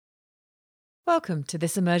Welcome to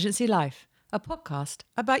This Emergency Life, a podcast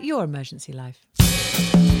about your emergency life.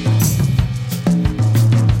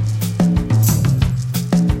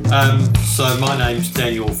 So my name's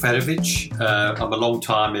Daniel Fadovich. I'm a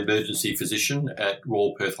long-time emergency physician at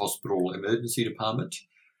Royal Perth Hospital Emergency Department.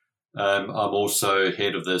 I'm also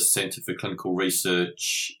head of the Centre for Clinical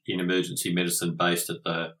Research in Emergency Medicine based at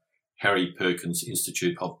the Harry Perkins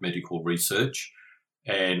Institute of Medical Research,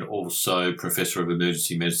 and also Professor of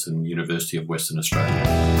Emergency Medicine, University of Western Australia.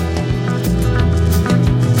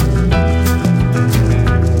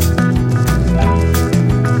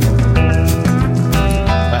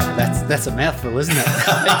 That's a mouthful, isn't it?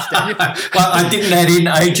 Well, I didn't add in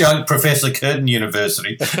adjunct Professor Curtin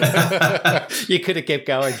University. You could have kept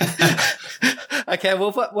going. Okay,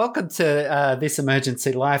 well, welcome to This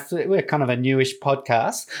Emergency Life. We're kind of a newish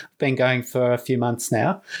podcast. Been going for a few months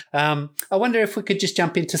now. I wonder if we could just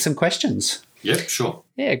jump into some questions. Yep, sure.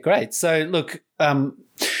 Yeah, great. So, look, the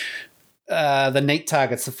NEAT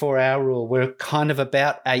targets, the 4-hour rule, we're kind of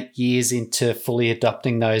about 8 years into fully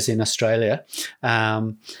adopting those in Australia.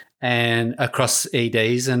 And across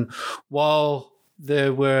EDs. And while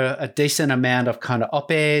there were a decent amount of kind of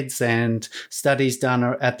op-eds and studies done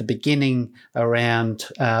at the beginning around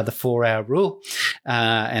the 4-hour rule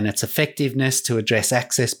and its effectiveness to address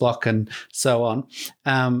access block and so on,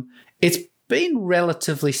 it's been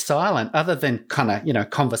relatively silent other than kind of,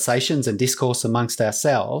 conversations and discourse amongst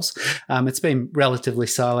ourselves. It's been relatively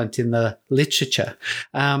silent in the literature.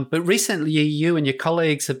 But recently you and your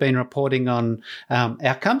colleagues have been reporting on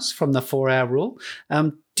outcomes from the 4-hour rule.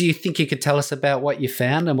 Do you think you could tell us about what you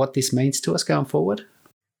found and what this means to us going forward?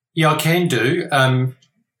 Yeah, I can do.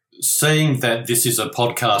 Seeing that this is a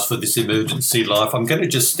podcast for This Emergency Life, I'm going to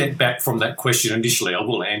just step back from that question initially. I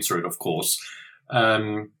will answer it, of course.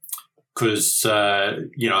 Because,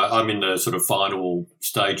 I'm in the sort of final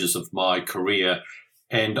stages of my career,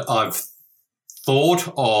 and I've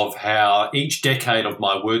thought of how each decade of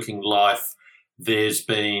my working life there's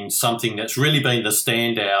been something that's really been the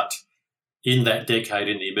standout in that decade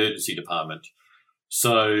in the emergency department.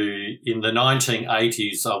 So in the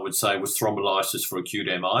 1980s, I would say, was thrombolysis for acute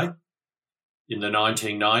MI. In the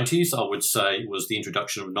 1990s, I would say it was the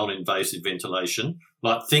introduction of non-invasive ventilation,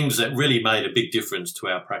 like things that really made a big difference to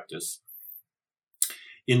our practice.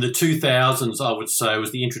 In the 2000s, I would say,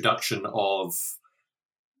 was the introduction of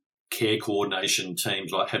care coordination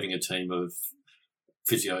teams, like having a team of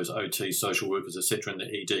physios, OT, social workers, etc., in the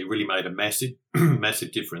ED really made a massive,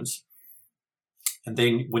 massive difference. And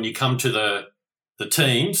then when you come to the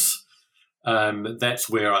teens, that's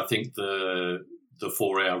where I think the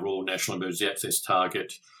 4-hour rule, National Emergency Access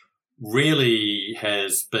Target, really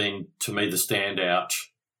has been, to me, the standout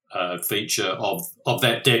feature of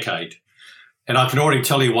that decade. And I can already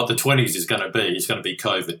tell you what the 20s is going to be. It's going to be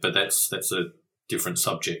COVID, but that's a different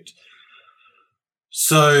subject.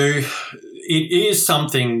 So it is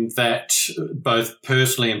something that both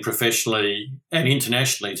personally and professionally and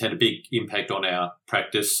internationally has had a big impact on our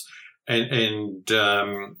practice. And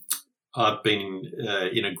I've been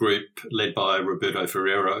in a group led by Roberto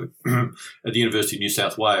Ferrero at the University of New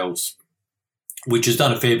South Wales, which has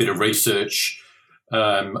done a fair bit of research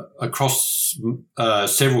across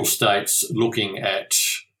several states, looking at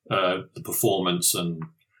the performance and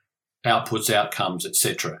outputs, outcomes,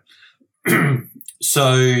 etc.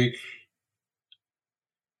 So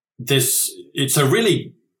it's a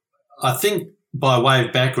really, I think, by way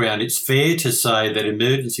of background, it's fair to say that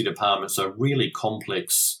emergency departments are really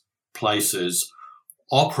complex places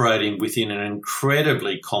operating within an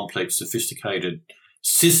incredibly complex, sophisticated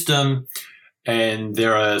system. And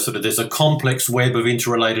there's a complex web of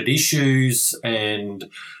interrelated issues and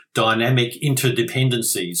dynamic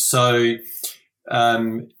interdependencies. So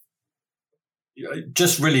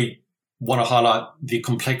just really want to highlight the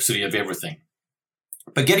complexity of everything.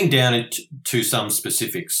 But getting down to some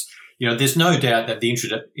specifics, there's no doubt that the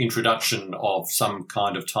introduction of some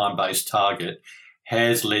kind of time-based target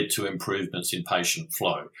has led to improvements in patient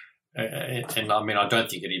flow. And I mean, I don't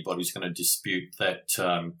think anybody's going to dispute that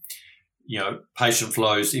patient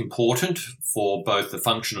flow is important for both the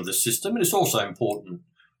function of the system, and it's also important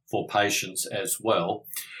for patients as well.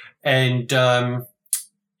 And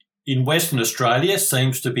in Western Australia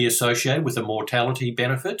seems to be associated with a mortality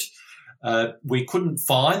benefit. We couldn't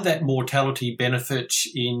find that mortality benefit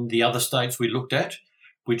in the other states we looked at,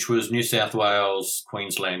 which was New South Wales,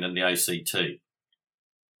 Queensland and the ACT.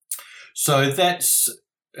 So that's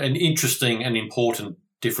an interesting and important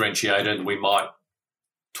differentiator, and we might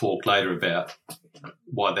talk later about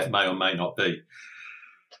why that may or may not be.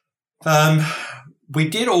 We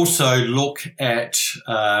did also look at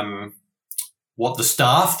what the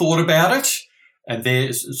staff thought about it,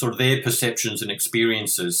 their sort of their perceptions and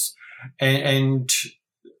experiences. And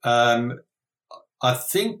I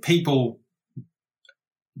think people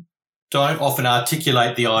don't often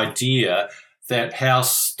articulate the idea that how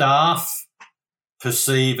staff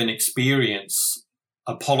perceive and experience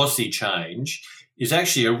a policy change is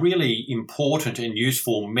actually a really important and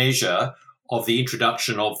useful measure of the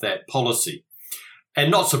introduction of that policy.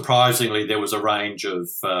 And not surprisingly, there was a range of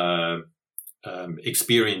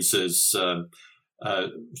experiences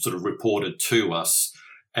sort of reported to us.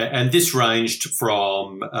 And this ranged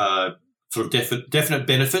from sort of definite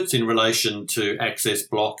benefits in relation to access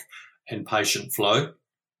block and patient flow,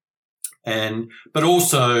 but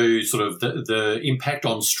also sort of the impact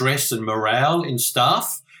on stress and morale in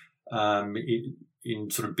staff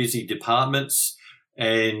in sort of busy departments,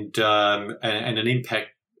 and an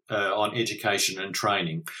impact on education and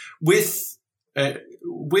training, with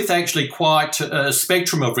actually quite a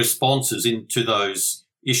spectrum of responses into those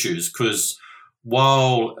issues. Because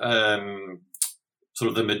while sort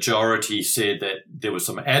of the majority said that there were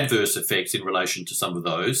some adverse effects in relation to some of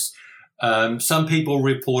those, some people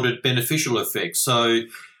reported beneficial effects. So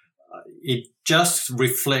it just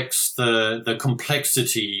reflects the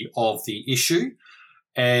complexity of the issue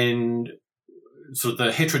and sort of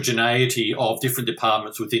the heterogeneity of different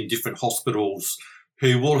departments within different hospitals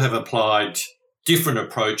who will have applied different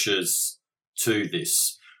approaches to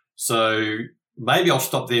this. So maybe I'll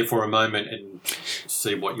stop there for a moment and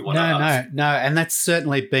see what you want to ask. No. And that's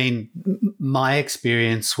certainly been my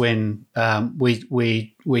experience when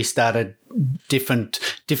we started different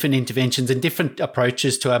interventions and different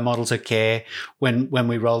approaches to our models of care when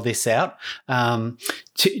we roll this out.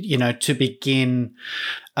 To begin,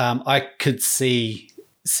 I could see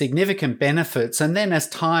significant benefits, and then as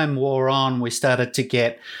time wore on, we started to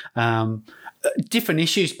get different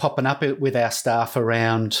issues popping up with our staff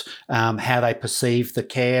around how they perceive the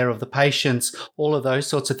care of the patients, all of those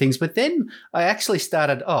sorts of things. But then I actually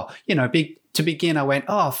started, to begin, I went,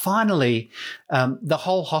 finally, the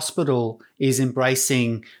whole hospital is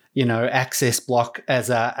embracing, access block as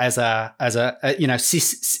a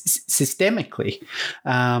systemically.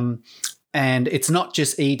 And it's not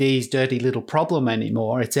just ED's dirty little problem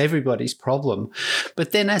anymore. It's everybody's problem.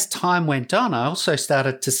 But then as time went on, I also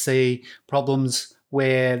started to see problems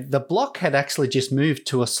where the block had actually just moved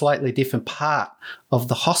to a slightly different part of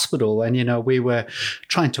the hospital. And, we were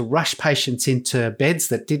trying to rush patients into beds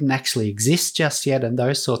that didn't actually exist just yet, and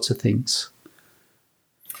those sorts of things.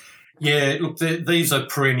 Yeah, look, these are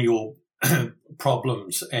perennial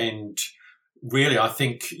problems, and really, I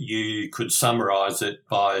think you could summarise it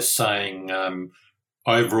by saying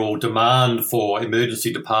overall demand for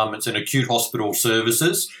emergency departments and acute hospital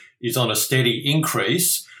services is on a steady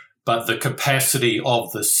increase, but the capacity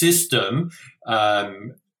of the system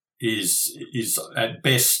is at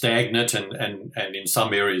best stagnant, and in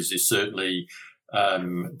some areas is certainly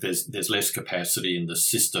there's less capacity in the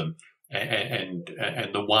system. And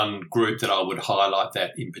the one group that I would highlight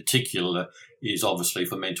that in particular is obviously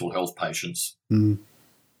for mental health patients. Mm.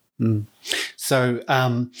 Mm. So,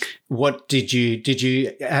 what did you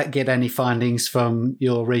get any findings from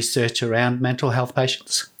your research around mental health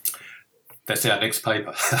patients? That's our next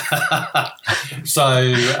paper. So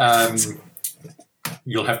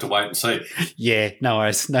you'll have to wait and see. Yeah, no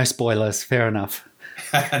worries, no spoilers. Fair enough.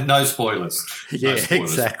 No spoilers. Yeah,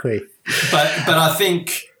 exactly. But I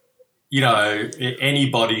think,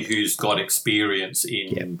 anybody who's got experience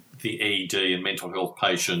in the ED and mental health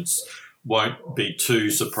patients won't be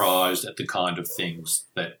too surprised at the kind of things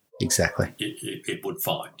that exactly it would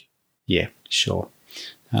find. Yeah, sure.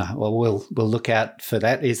 Well, we'll look out for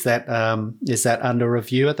that. Is that under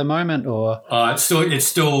review at the moment, or it's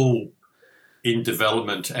still in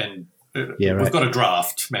development, and we've got a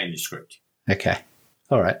draft manuscript. Okay,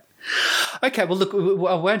 all right. Okay, well, look,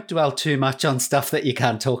 I won't dwell too much on stuff that you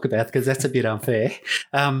can't talk about because that's a bit unfair.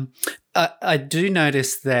 I do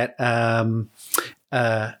notice that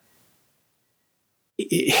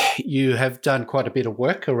you have done quite a bit of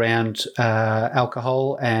work around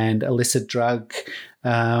alcohol and illicit drug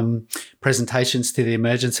presentations to the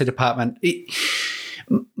emergency department.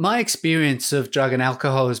 My experience of drug and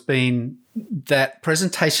alcohol has been that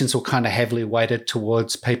presentations were kind of heavily weighted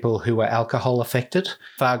towards people who were alcohol affected,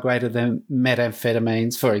 far greater than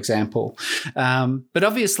methamphetamines, for example. But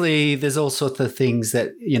obviously there's all sorts of things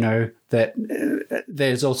that,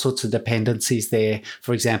 there's all sorts of dependencies there.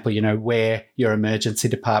 For example, where your emergency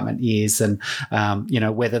department is and,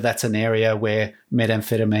 whether that's an area where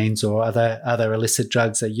methamphetamines or other illicit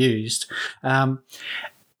drugs are used.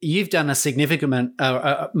 You've done a significant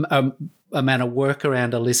amount of work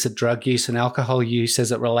around illicit drug use and alcohol use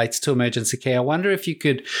as it relates to emergency care. I wonder if you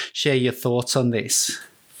could share your thoughts on this.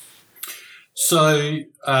 So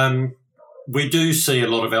we do see a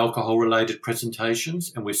lot of alcohol-related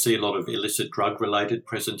presentations, and we see a lot of illicit drug-related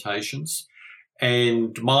presentations.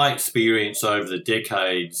 And my experience over the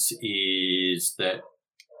decades is that,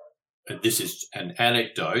 this is an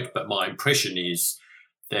anecdote, but my impression is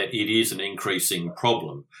that it is an increasing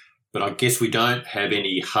problem. But I guess we don't have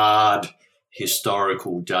any hard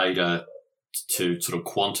historical data to sort of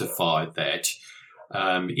quantify that.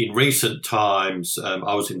 In recent times,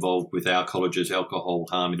 I was involved with our college's Alcohol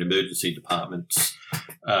Harm in Emergency Departments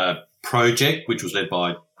project, which was led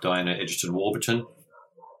by Diana Edgerton-Warburton.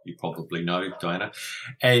 You probably know Diana.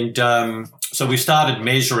 And so we started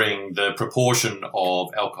measuring the proportion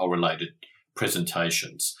of alcohol-related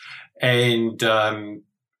presentations. And,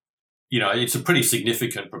 it's a pretty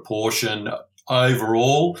significant proportion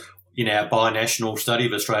overall. In our binational study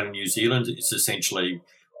of Australia and New Zealand, it's essentially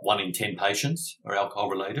 1 in 10 patients are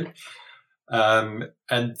alcohol-related. And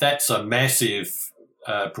that's a massive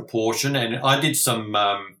proportion. And I did some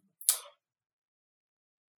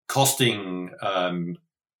costing,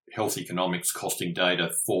 health economics costing data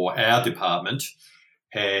for our department.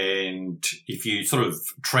 And if you sort of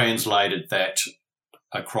translated that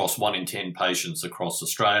across 1 in 10 patients across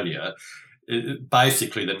Australia,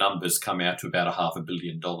 basically the numbers come out to about $500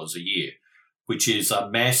 million a year, which is a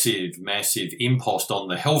massive, massive impost on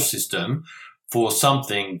the health system for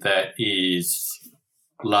something that is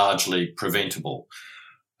largely preventable.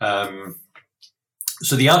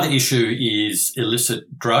 So the other issue is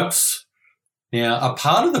illicit drugs. Now, a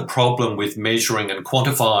part of the problem with measuring and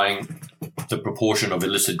quantifying the proportion of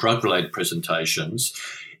illicit drug-related presentations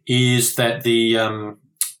is that the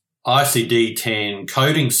ICD-10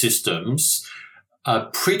 coding systems are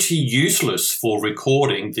pretty useless for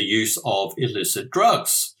recording the use of illicit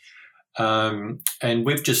drugs. And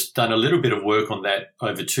we've just done a little bit of work on that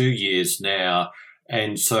over 2 years now.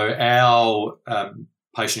 And so our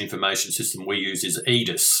patient information system we use is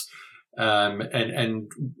EDIS.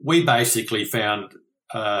 And we basically found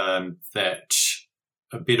that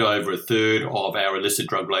a bit over a third of our illicit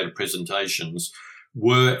drug-related presentations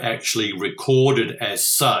were actually recorded as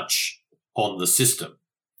such on the system.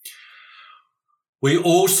 We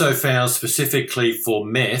also found specifically for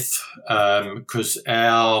meth, because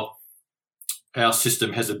our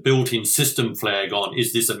system has a built-in system flag on,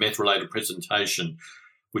 is this a meth-related presentation,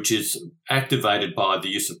 which is activated by the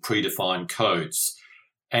use of predefined codes.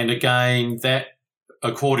 And again, that,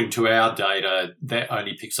 according to our data, that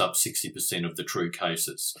only picks up 60% of the true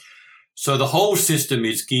cases. So the whole system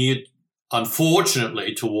is geared,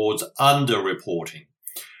 unfortunately, towards under-reporting.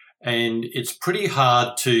 And it's pretty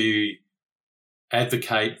hard to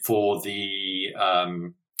advocate for the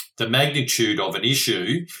magnitude of an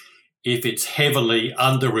issue if it's heavily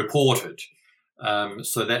under-reported.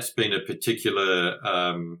 So that's been a particular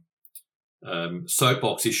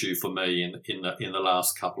soapbox issue for me in the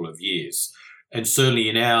last couple of years. And certainly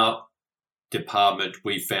in our department,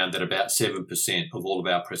 we found that about 7% of all of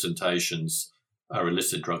our presentations are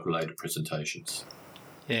illicit drug-related presentations.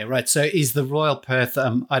 Yeah, right. So is the Royal Perth,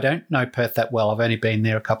 I don't know Perth that well, I've only been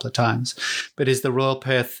there a couple of times, but is the Royal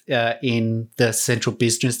Perth in the Central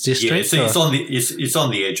Business District? Yeah, so it's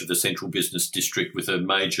on the edge of the Central Business District with a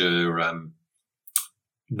major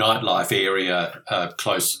nightlife area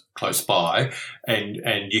close by, and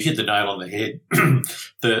you hit the nail on the head.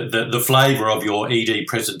 The flavour of your ED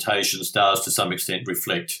presentations does to some extent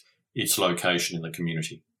reflect its location in the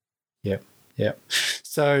community. Yep. Yeah.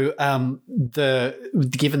 So,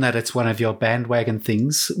 given that it's one of your bandwagon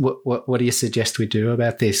things, what do you suggest we do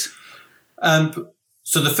about this?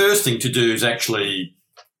 So the first thing to do is actually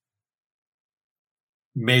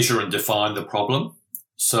measure and define the problem.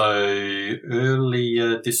 So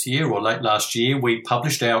earlier this year or late last year, we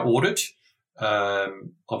published our audit of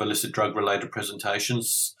illicit drug-related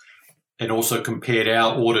presentations and also compared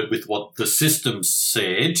our audit with what the system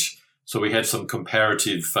said. So we had some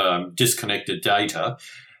comparative disconnected data,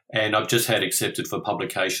 and I've just had accepted for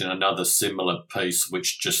publication another similar piece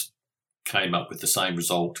which just came up with the same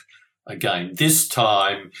result again. This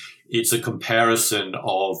time it's a comparison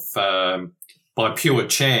of, by pure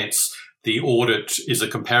chance, the audit is a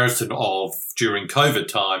comparison of during COVID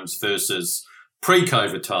times versus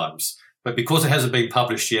pre-COVID times. But because it hasn't been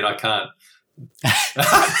published yet, I can't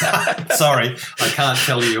 – sorry, I can't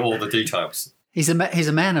tell you all the details. He's a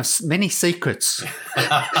man of many secrets,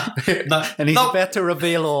 and he's about to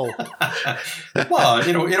reveal all. Well,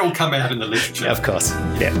 it'll come out in the literature. Of course,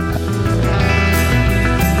 yeah.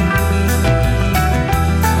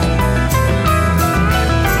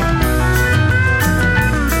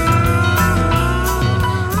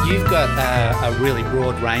 you've got a really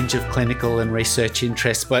broad range of clinical and research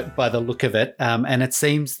interests by the look of it. And it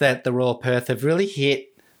seems that the Royal Perth have really hit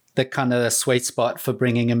the kind of sweet spot for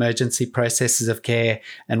bringing emergency processes of care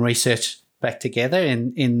and research back together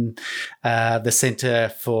in the Centre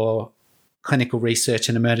for Clinical Research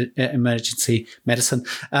and Emergency Medicine.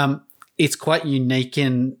 It's quite unique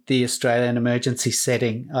in the Australian emergency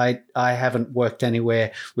setting. I haven't worked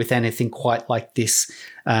anywhere with anything quite like this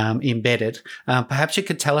embedded. Perhaps you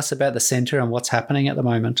could tell us about the centre and what's happening at the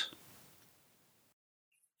moment.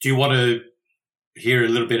 Do you want to hear a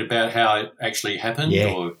little bit about how it actually happened?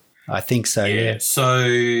 Yeah, or? I think so, yeah. So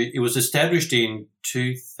it was established in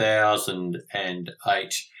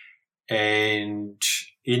 2008, and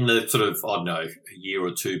in the sort of, a year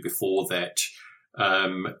or two before that,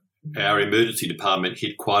 our emergency department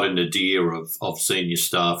hit quite a nadir of senior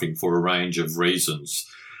staffing for a range of reasons.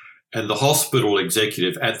 And the hospital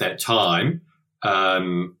executive at that time,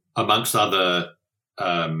 amongst other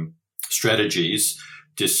strategies,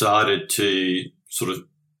 decided to sort of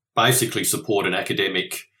basically support an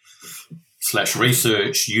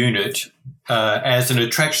academic/research unit as an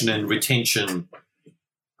attraction and retention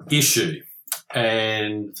issue.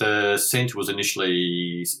 And the centre was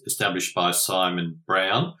initially established by Simon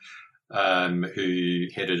Brown, who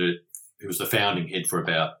headed it, who was the founding head for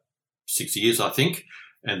about 6 years, I think.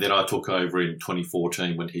 And then I took over in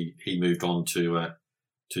 2014 when he moved on to a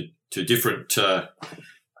different to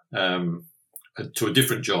a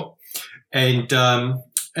different job. And so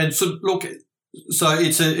look, so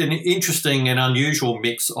it's an interesting and unusual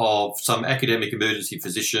mix of some academic emergency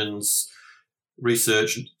physicians,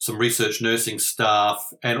 some research nursing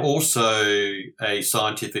staff, and also a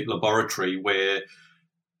scientific laboratory where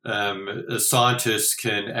scientists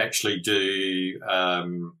can actually do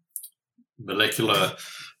molecular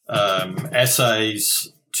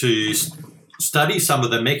assays to study some of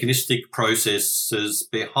the mechanistic processes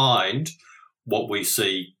behind what we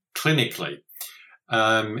see clinically.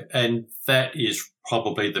 And that is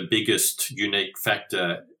probably the biggest unique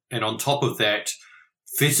factor. And on top of that,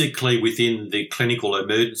 physically within the clinical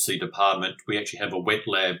emergency department, we actually have a wet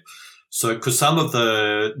lab. So because some of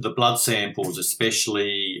the blood samples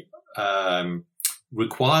especially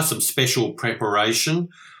require some special preparation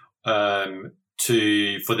for them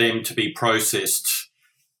to be processed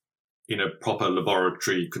in a proper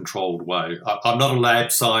laboratory controlled way. I'm not a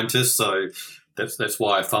lab scientist, so that's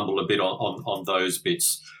why I fumble a bit on those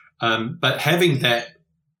bits. But having that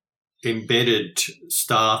embedded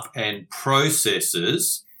staff and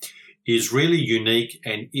processes is really unique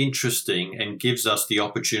and interesting and gives us the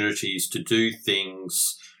opportunities to do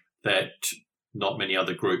things that not many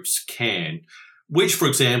other groups can, which, for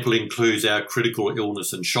example, includes our critical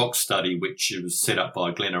illness and shock study, which was set up by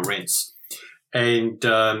Glenn Arentz. And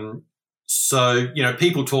so,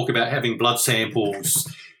 people talk about having blood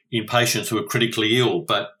samples in patients who are critically ill,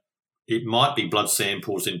 but it might be blood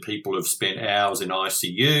samples in people who've spent hours in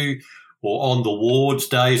ICU or on the wards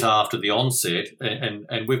days after the onset.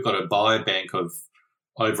 And we've got a biobank of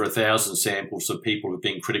over 1,000 samples of people who've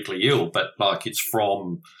been critically ill, but it's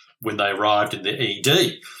from when they arrived in the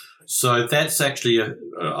ED. So that's actually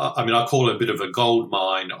I call it a bit of a gold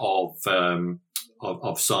mine of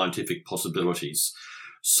scientific possibilities.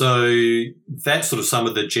 So that's sort of some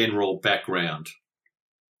of the general background.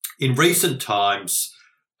 In recent times,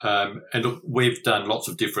 and look, we've done lots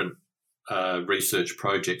of different research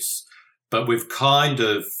projects, but we've kind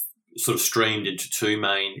of sort of streamed into two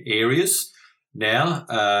main areas now.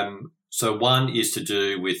 So one is to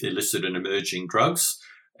do with illicit and emerging drugs,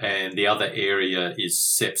 and the other area is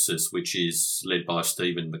sepsis, which is led by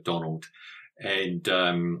Stephen McDonald. And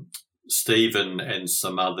Stephen and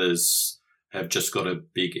some others have just got a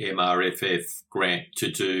big MRFF grant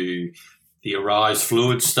to do the ARISE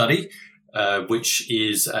fluid study, which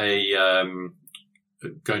is going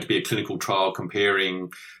to be a clinical trial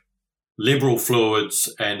comparing liberal fluids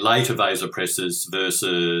and later vasopressors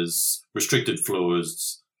versus restricted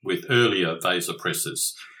fluids with earlier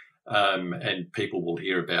vasopressors. And people will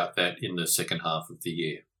hear about that in the second half of the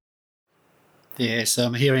year. Yeah, so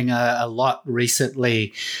I'm hearing a lot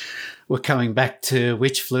recently. We're coming back to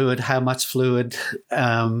which fluid, how much fluid,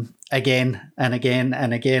 again and again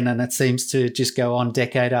and again, and it seems to just go on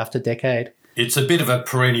decade after decade. It's a bit of a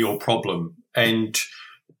perennial problem, and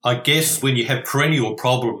I guess when you have perennial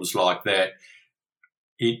problems like that,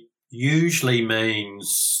 it usually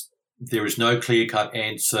means there is no clear-cut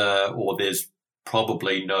answer or there's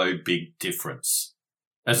probably no big difference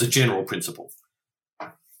as a general principle.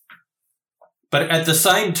 But at the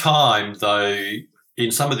same time, though,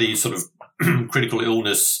 in some of these sort of critical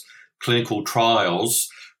illness clinical trials,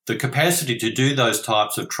 the capacity to do those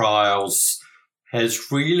types of trials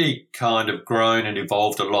has really kind of grown and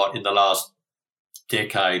evolved a lot in the last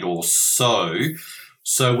decade or so.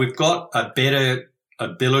 So we've got a better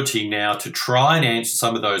ability now to try and answer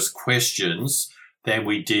some of those questions than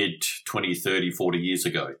we did 20, 30, 40 years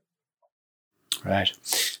ago. Right.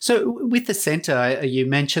 So with the centre, you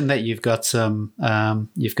mentioned that you've got some ED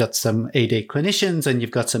clinicians and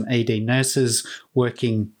you've got some ED nurses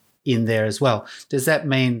working in there as well. Does that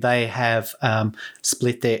mean they have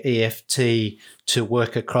split their EFT to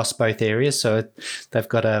work across both areas? So they've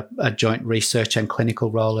got a joint research and clinical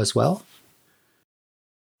role as well?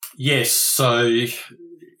 Yes. So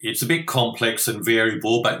it's a bit complex and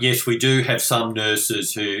variable, but yes, we do have some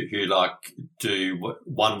nurses who like do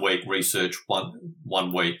 1 week research,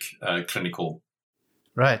 one week clinical.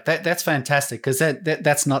 Right, that's fantastic, because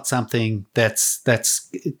that's not something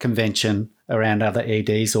that's convention around other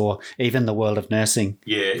EDs or even the world of nursing.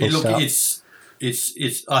 Yeah, look, it's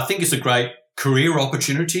I think it's a great career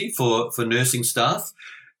opportunity for nursing staff,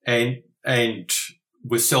 and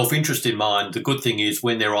with self-interest in mind, the good thing is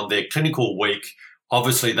when they're on their clinical week,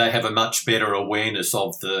 obviously they have a much better awareness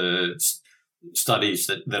of the studies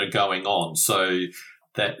that are going on. So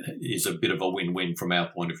that is a bit of a win-win from our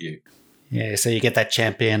point of view. Yeah, so you get that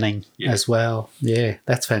championing as well. Yeah,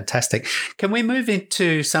 that's fantastic. Can we move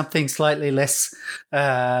into something slightly less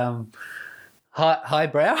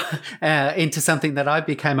highbrow, into something that I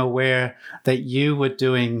became aware that you were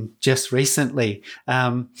doing just recently?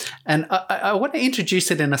 And I want to introduce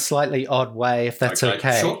it in a slightly odd way, if that's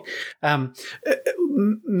okay. Sure.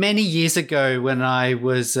 Many years ago, when I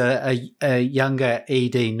was a younger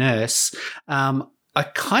ED nurse, I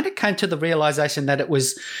kind of came to the realization that there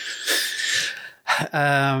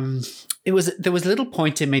was little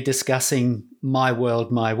point in me discussing my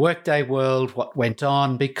world, my workday world, what went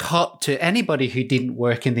on, because to anybody who didn't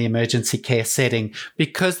work in the emergency care setting,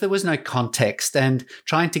 because there was no context, and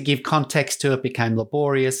trying to give context to it became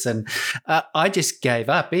laborious, and I just gave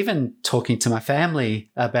up, even talking to my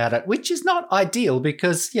family about it, which is not ideal,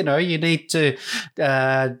 because you need to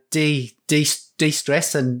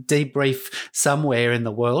de-stress and debrief somewhere in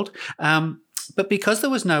the world. But because there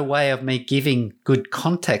was no way of me giving good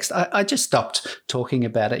context, I just stopped talking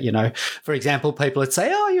about it. For example, people would say,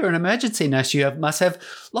 "Oh, you're an emergency nurse. You must have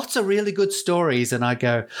lots of really good stories." And I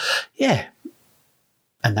go, "Yeah."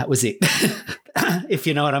 And that was it, if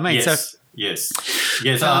you know what I mean. Yes, so, yes.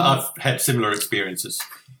 I've had similar experiences.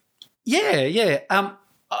 Yeah.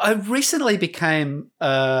 I recently became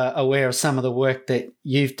aware of some of the work that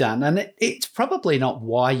you've done, and it's probably not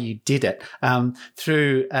why you did it,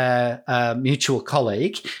 through a mutual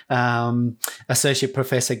colleague, Associate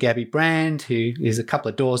Professor Gabby Brand, who is a couple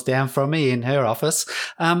of doors down from me in her office.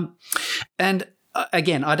 And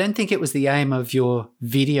again, I don't think it was the aim of your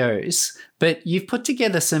videos, but you've put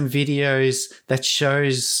together some videos that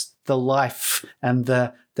shows the life and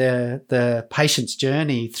the patient's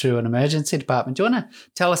journey through an emergency department. Do you want to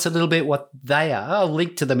tell us a little bit what they are? I'll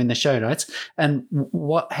link to them in the show notes, and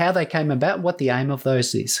how they came about, what the aim of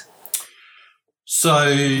those is.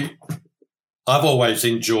 So I've always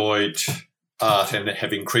enjoyed art and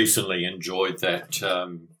have increasingly enjoyed that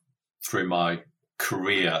through my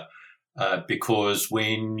career, because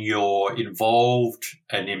when you're involved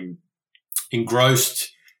and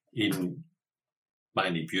engrossed in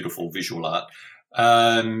mainly beautiful visual art,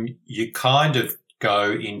 you kind of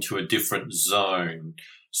go into a different zone.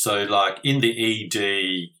 So like in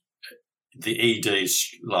the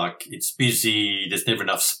ED's like it's busy, there's never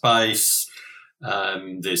enough space,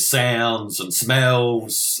 there's sounds and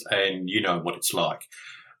smells, and you know what it's like.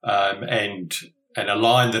 And a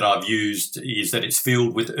line that I've used is that it's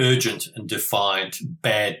filled with urgent and defiant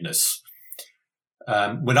badness.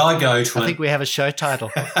 When I go to I think we have a show title.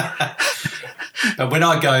 But when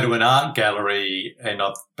I go to an art gallery, and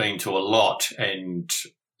I've been to a lot, and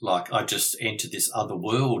like I just enter this other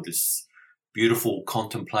world, this beautiful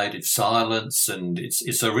contemplative silence, and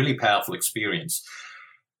it's a really powerful experience.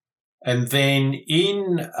 And then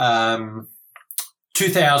in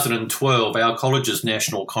 2012, our college's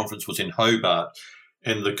national conference was in Hobart,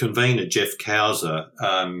 and the convener, Jeff Kauser,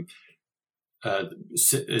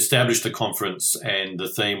 established the conference, and the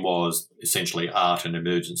theme was essentially art and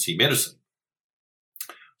emergency medicine.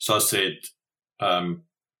 So I said, I'll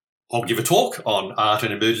give a talk on art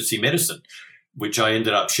and emergency medicine, which I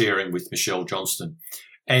ended up sharing with Michelle Johnston.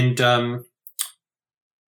 And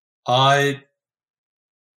I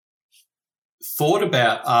thought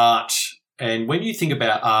about art, and when you think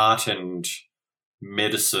about art and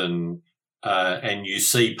medicine, and you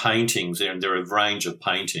see paintings, and there are a range of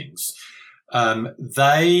paintings,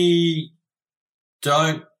 they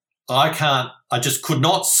don't I just could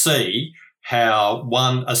not see how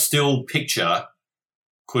a still picture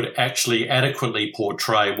could actually adequately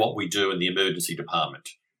portray what we do in the emergency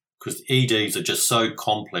department, because EDs are just so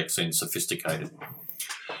complex and sophisticated.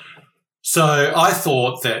 So I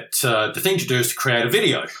thought that the thing to do is to create a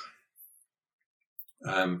video.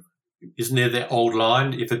 Isn't there that old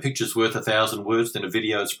line, if a picture's worth 1,000 words, then a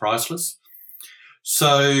video is priceless?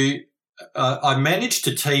 So I managed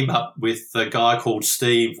to team up with a guy called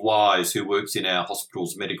Steve Wise, who works in our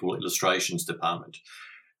hospital's medical illustrations department.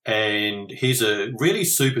 And he's a really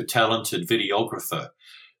super talented videographer.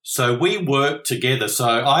 So we worked together. So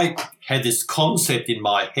I had this concept in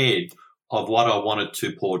my head of what I wanted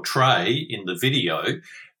to portray in the video,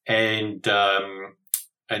 and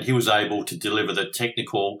he was able to deliver the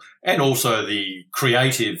technical and also the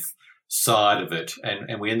creative side of it.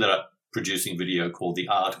 And we ended up producing video called The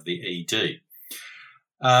Art of the ED.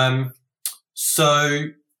 So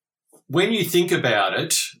when you think about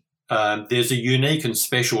it, there's a unique and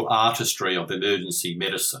special artistry of emergency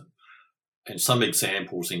medicine. And some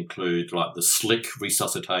examples include like the slick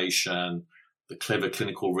resuscitation, the clever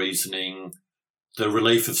clinical reasoning, the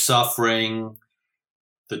relief of suffering,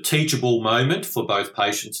 the teachable moment for both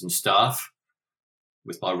patients and staff,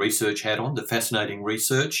 with my research hat on, the fascinating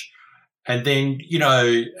research. And then,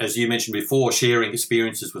 as you mentioned before, sharing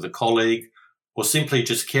experiences with a colleague, or simply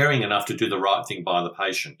just caring enough to do the right thing by the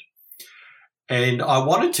patient. And I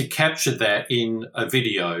wanted to capture that in a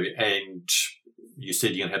video, and you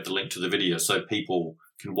said you're going to have the link to the video so people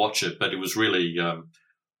can watch it, but it was really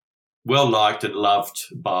well liked and loved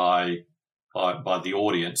by the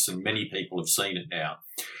audience, and many people have seen it now.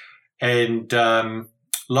 And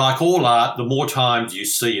like all art, the more times you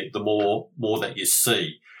see it, the more that you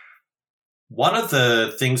see. One of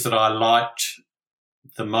the things that I liked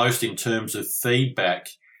the most in terms of feedback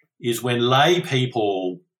is when lay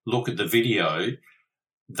people look at the video,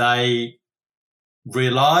 they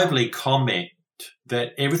reliably comment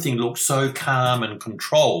that everything looks so calm and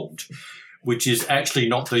controlled, which is actually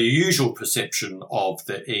not the usual perception of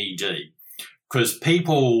the ED, because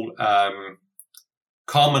people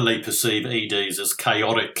commonly perceive EDs as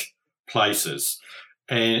chaotic places.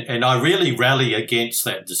 And I really rally against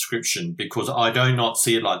that description, because I do not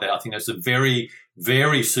see it like that. I think that's a very,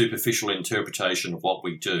 very superficial interpretation of what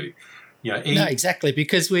we do. No, exactly,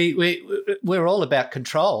 because we're all about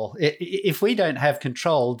control. If we don't have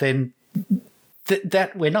control, then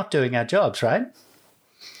that we're not doing our jobs, right?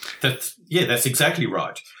 That's exactly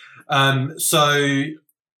right. So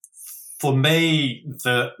for me,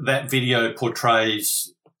 that video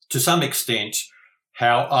portrays to some extent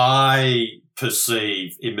how I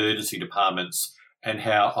perceive emergency departments and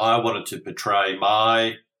how I wanted to portray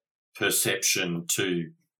my perception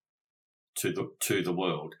to the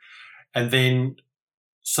world. And then,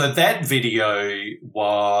 so that video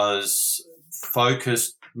was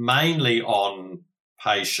focused mainly on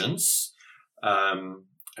patients, and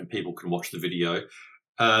people can watch the video.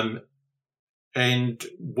 And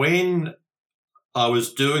when I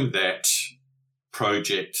was doing that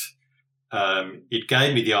project, it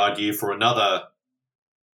gave me the idea for another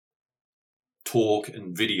talk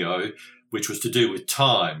and video, which was to do with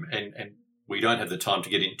time. And we don't have the time to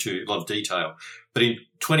get into a lot of detail. But in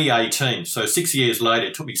 2018, so 6 years later,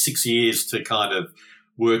 it took me 6 years to kind of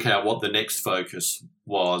work out what the next focus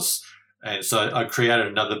was. And so I created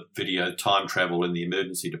another video, Time Travel in the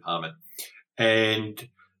Emergency Department. And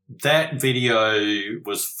that video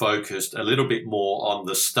was focused a little bit more on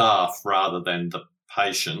the staff rather than the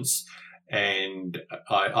patients. And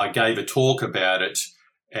I gave a talk about it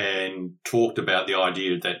and talked about the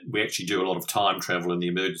idea that we actually do a lot of time travel in the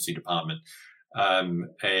emergency department,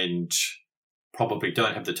 and probably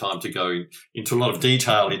don't have the time to go into a lot of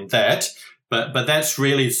detail in that. But that's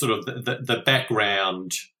really sort of the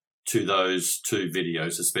background to those two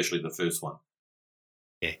videos, especially the first one.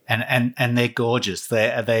 Yeah, and they're gorgeous.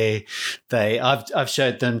 I've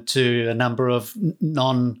showed them to a number of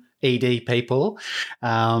non-ED people,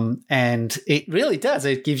 and it really does.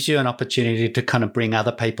 It gives you an opportunity to kind of bring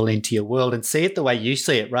other people into your world and see it the way you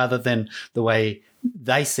see it rather than the way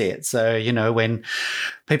they see it. So, when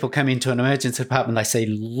people come into an emergency department, they see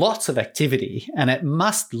lots of activity and it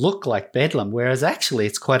must look like bedlam, whereas actually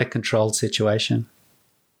it's quite a controlled situation.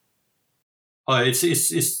 Oh, it's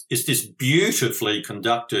this beautifully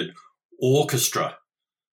conducted orchestra,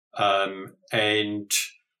 and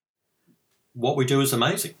what we do is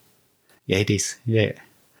amazing. Yeah, it is. Yeah,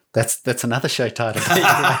 that's another show title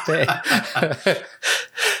right there.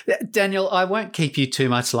 Daniel, I won't keep you too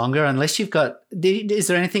much longer unless you've got. Is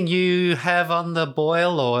there anything you have on the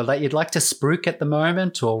boil or that you'd like to spruik at the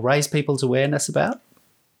moment or raise people's awareness about?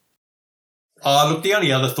 Look, the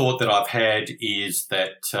only other thought that I've had is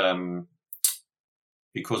that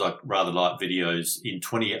because I rather like videos, in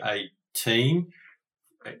 2018,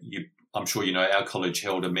 I'm sure you know our college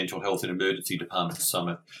held a mental health and emergency department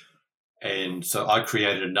summit. And so I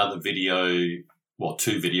created another video, well,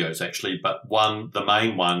 2 videos actually, but the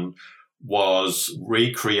main one was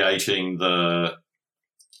recreating the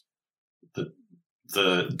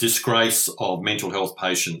disgrace of mental health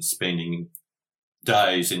patients spending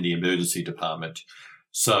days in the emergency department.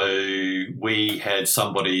 So we had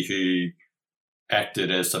somebody who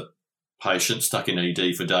acted as a patient stuck in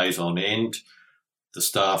ED for days on end. The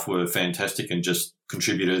staff were fantastic and just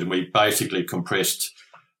contributed, and we basically compressed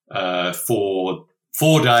 4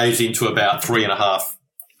 days into about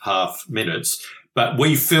 3.5 minutes. But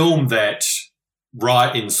we filmed that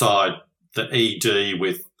right inside the ED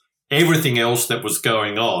with everything else that was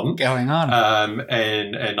going on.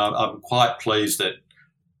 And I'm quite pleased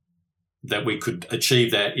that we could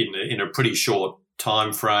achieve that in a pretty short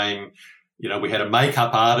time frame. You know, we had a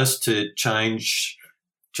makeup artist to change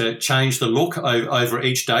the look over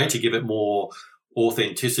each day to give it more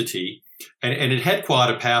authenticity. And it had quite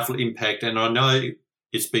a powerful impact. And I know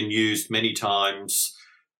it's been used many times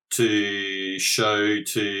to show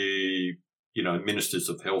to, you know, ministers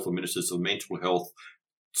of health or ministers of mental health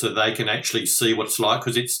so they can actually see what it's like,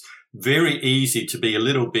 because it's very easy to be a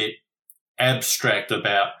little bit abstract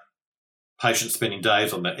about patients spending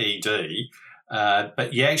days on the ED,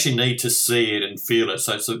 but you actually need to see it and feel it,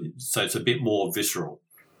 so it's a bit more visceral.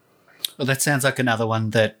 Well, that sounds like another one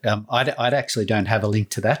that I'd actually don't have a link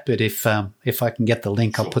to that, but if I can get the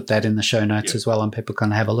link, sure, I'll put that in the show notes as well, and people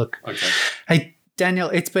can have a look. Okay. Hey, Daniel,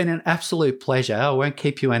 it's been an absolute pleasure. I won't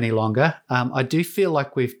keep you any longer. I do feel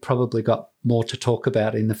like we've probably got more to talk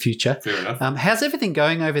about in the future. Fair enough. How's everything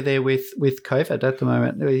going over there with COVID at the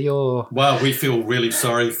moment? Well, we feel really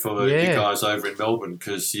sorry for you guys over in Melbourne,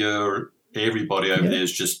 because everybody over there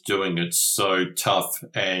is just doing it so tough,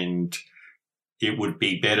 and it would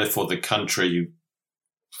be better for the country,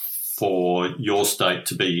 for your state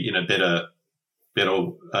to be in a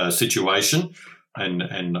better situation.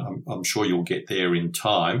 And I'm sure you'll get there in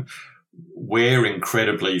time. We're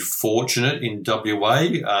incredibly fortunate in WA.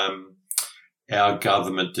 Our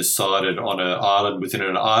government decided on within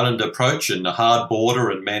an island approach, and a hard border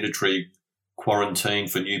and mandatory quarantine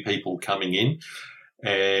for new people coming in.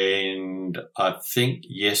 And I think,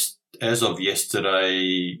 as of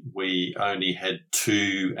yesterday, we only had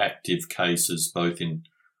 2 active cases, both in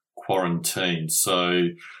quarantine. So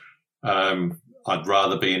I'd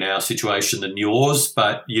rather be in our situation than yours,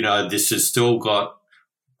 but, you know, this has still got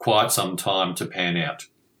quite some time to pan out.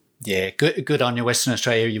 Yeah, good on you, Western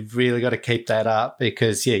Australia. You've really got to keep that up,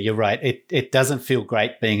 because, yeah, you're right. It doesn't feel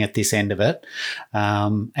great being at this end of it.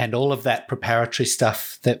 And all of that preparatory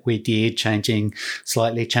stuff that we did,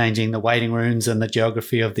 slightly changing the waiting rooms and the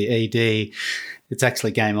geography of the ED, it's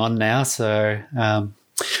actually game on now. So,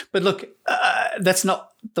 but look, that's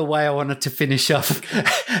not the way I wanted to finish off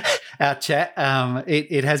our chat.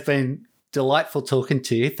 It has been delightful talking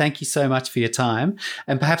to you. Thank you so much for your time,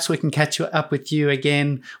 and perhaps we can catch up with you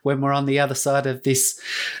again when we're on the other side of this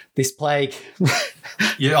plague.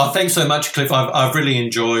 Thanks so much, Cliff. I've really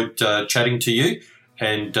enjoyed chatting to you,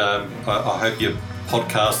 and I hope your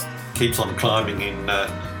podcast keeps on climbing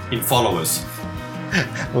in followers.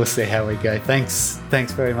 We'll see how we go. Thanks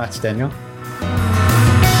very much, Daniel.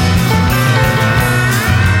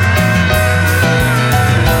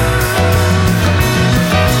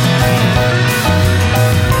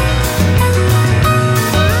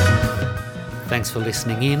 Thanks for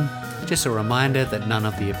listening in. Just a reminder that none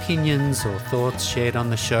of the opinions or thoughts shared on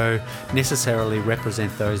the show necessarily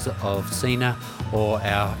represent those of CINA or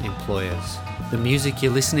our employers. The music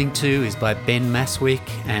you're listening to is by Ben Maswick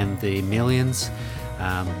and the Millions.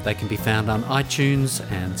 They can be found on iTunes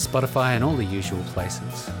and Spotify and all the usual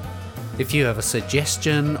places. If you have a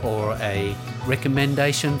suggestion or a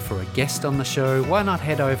recommendation for a guest on the show, why not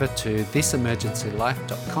head over to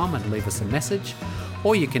thisemergencylife.com and leave us a message,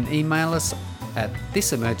 or you can email us at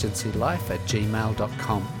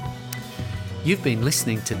thisemergencylife@gmail.com. You've been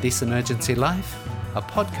listening to This Emergency Life, a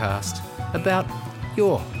podcast about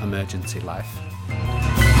your emergency life.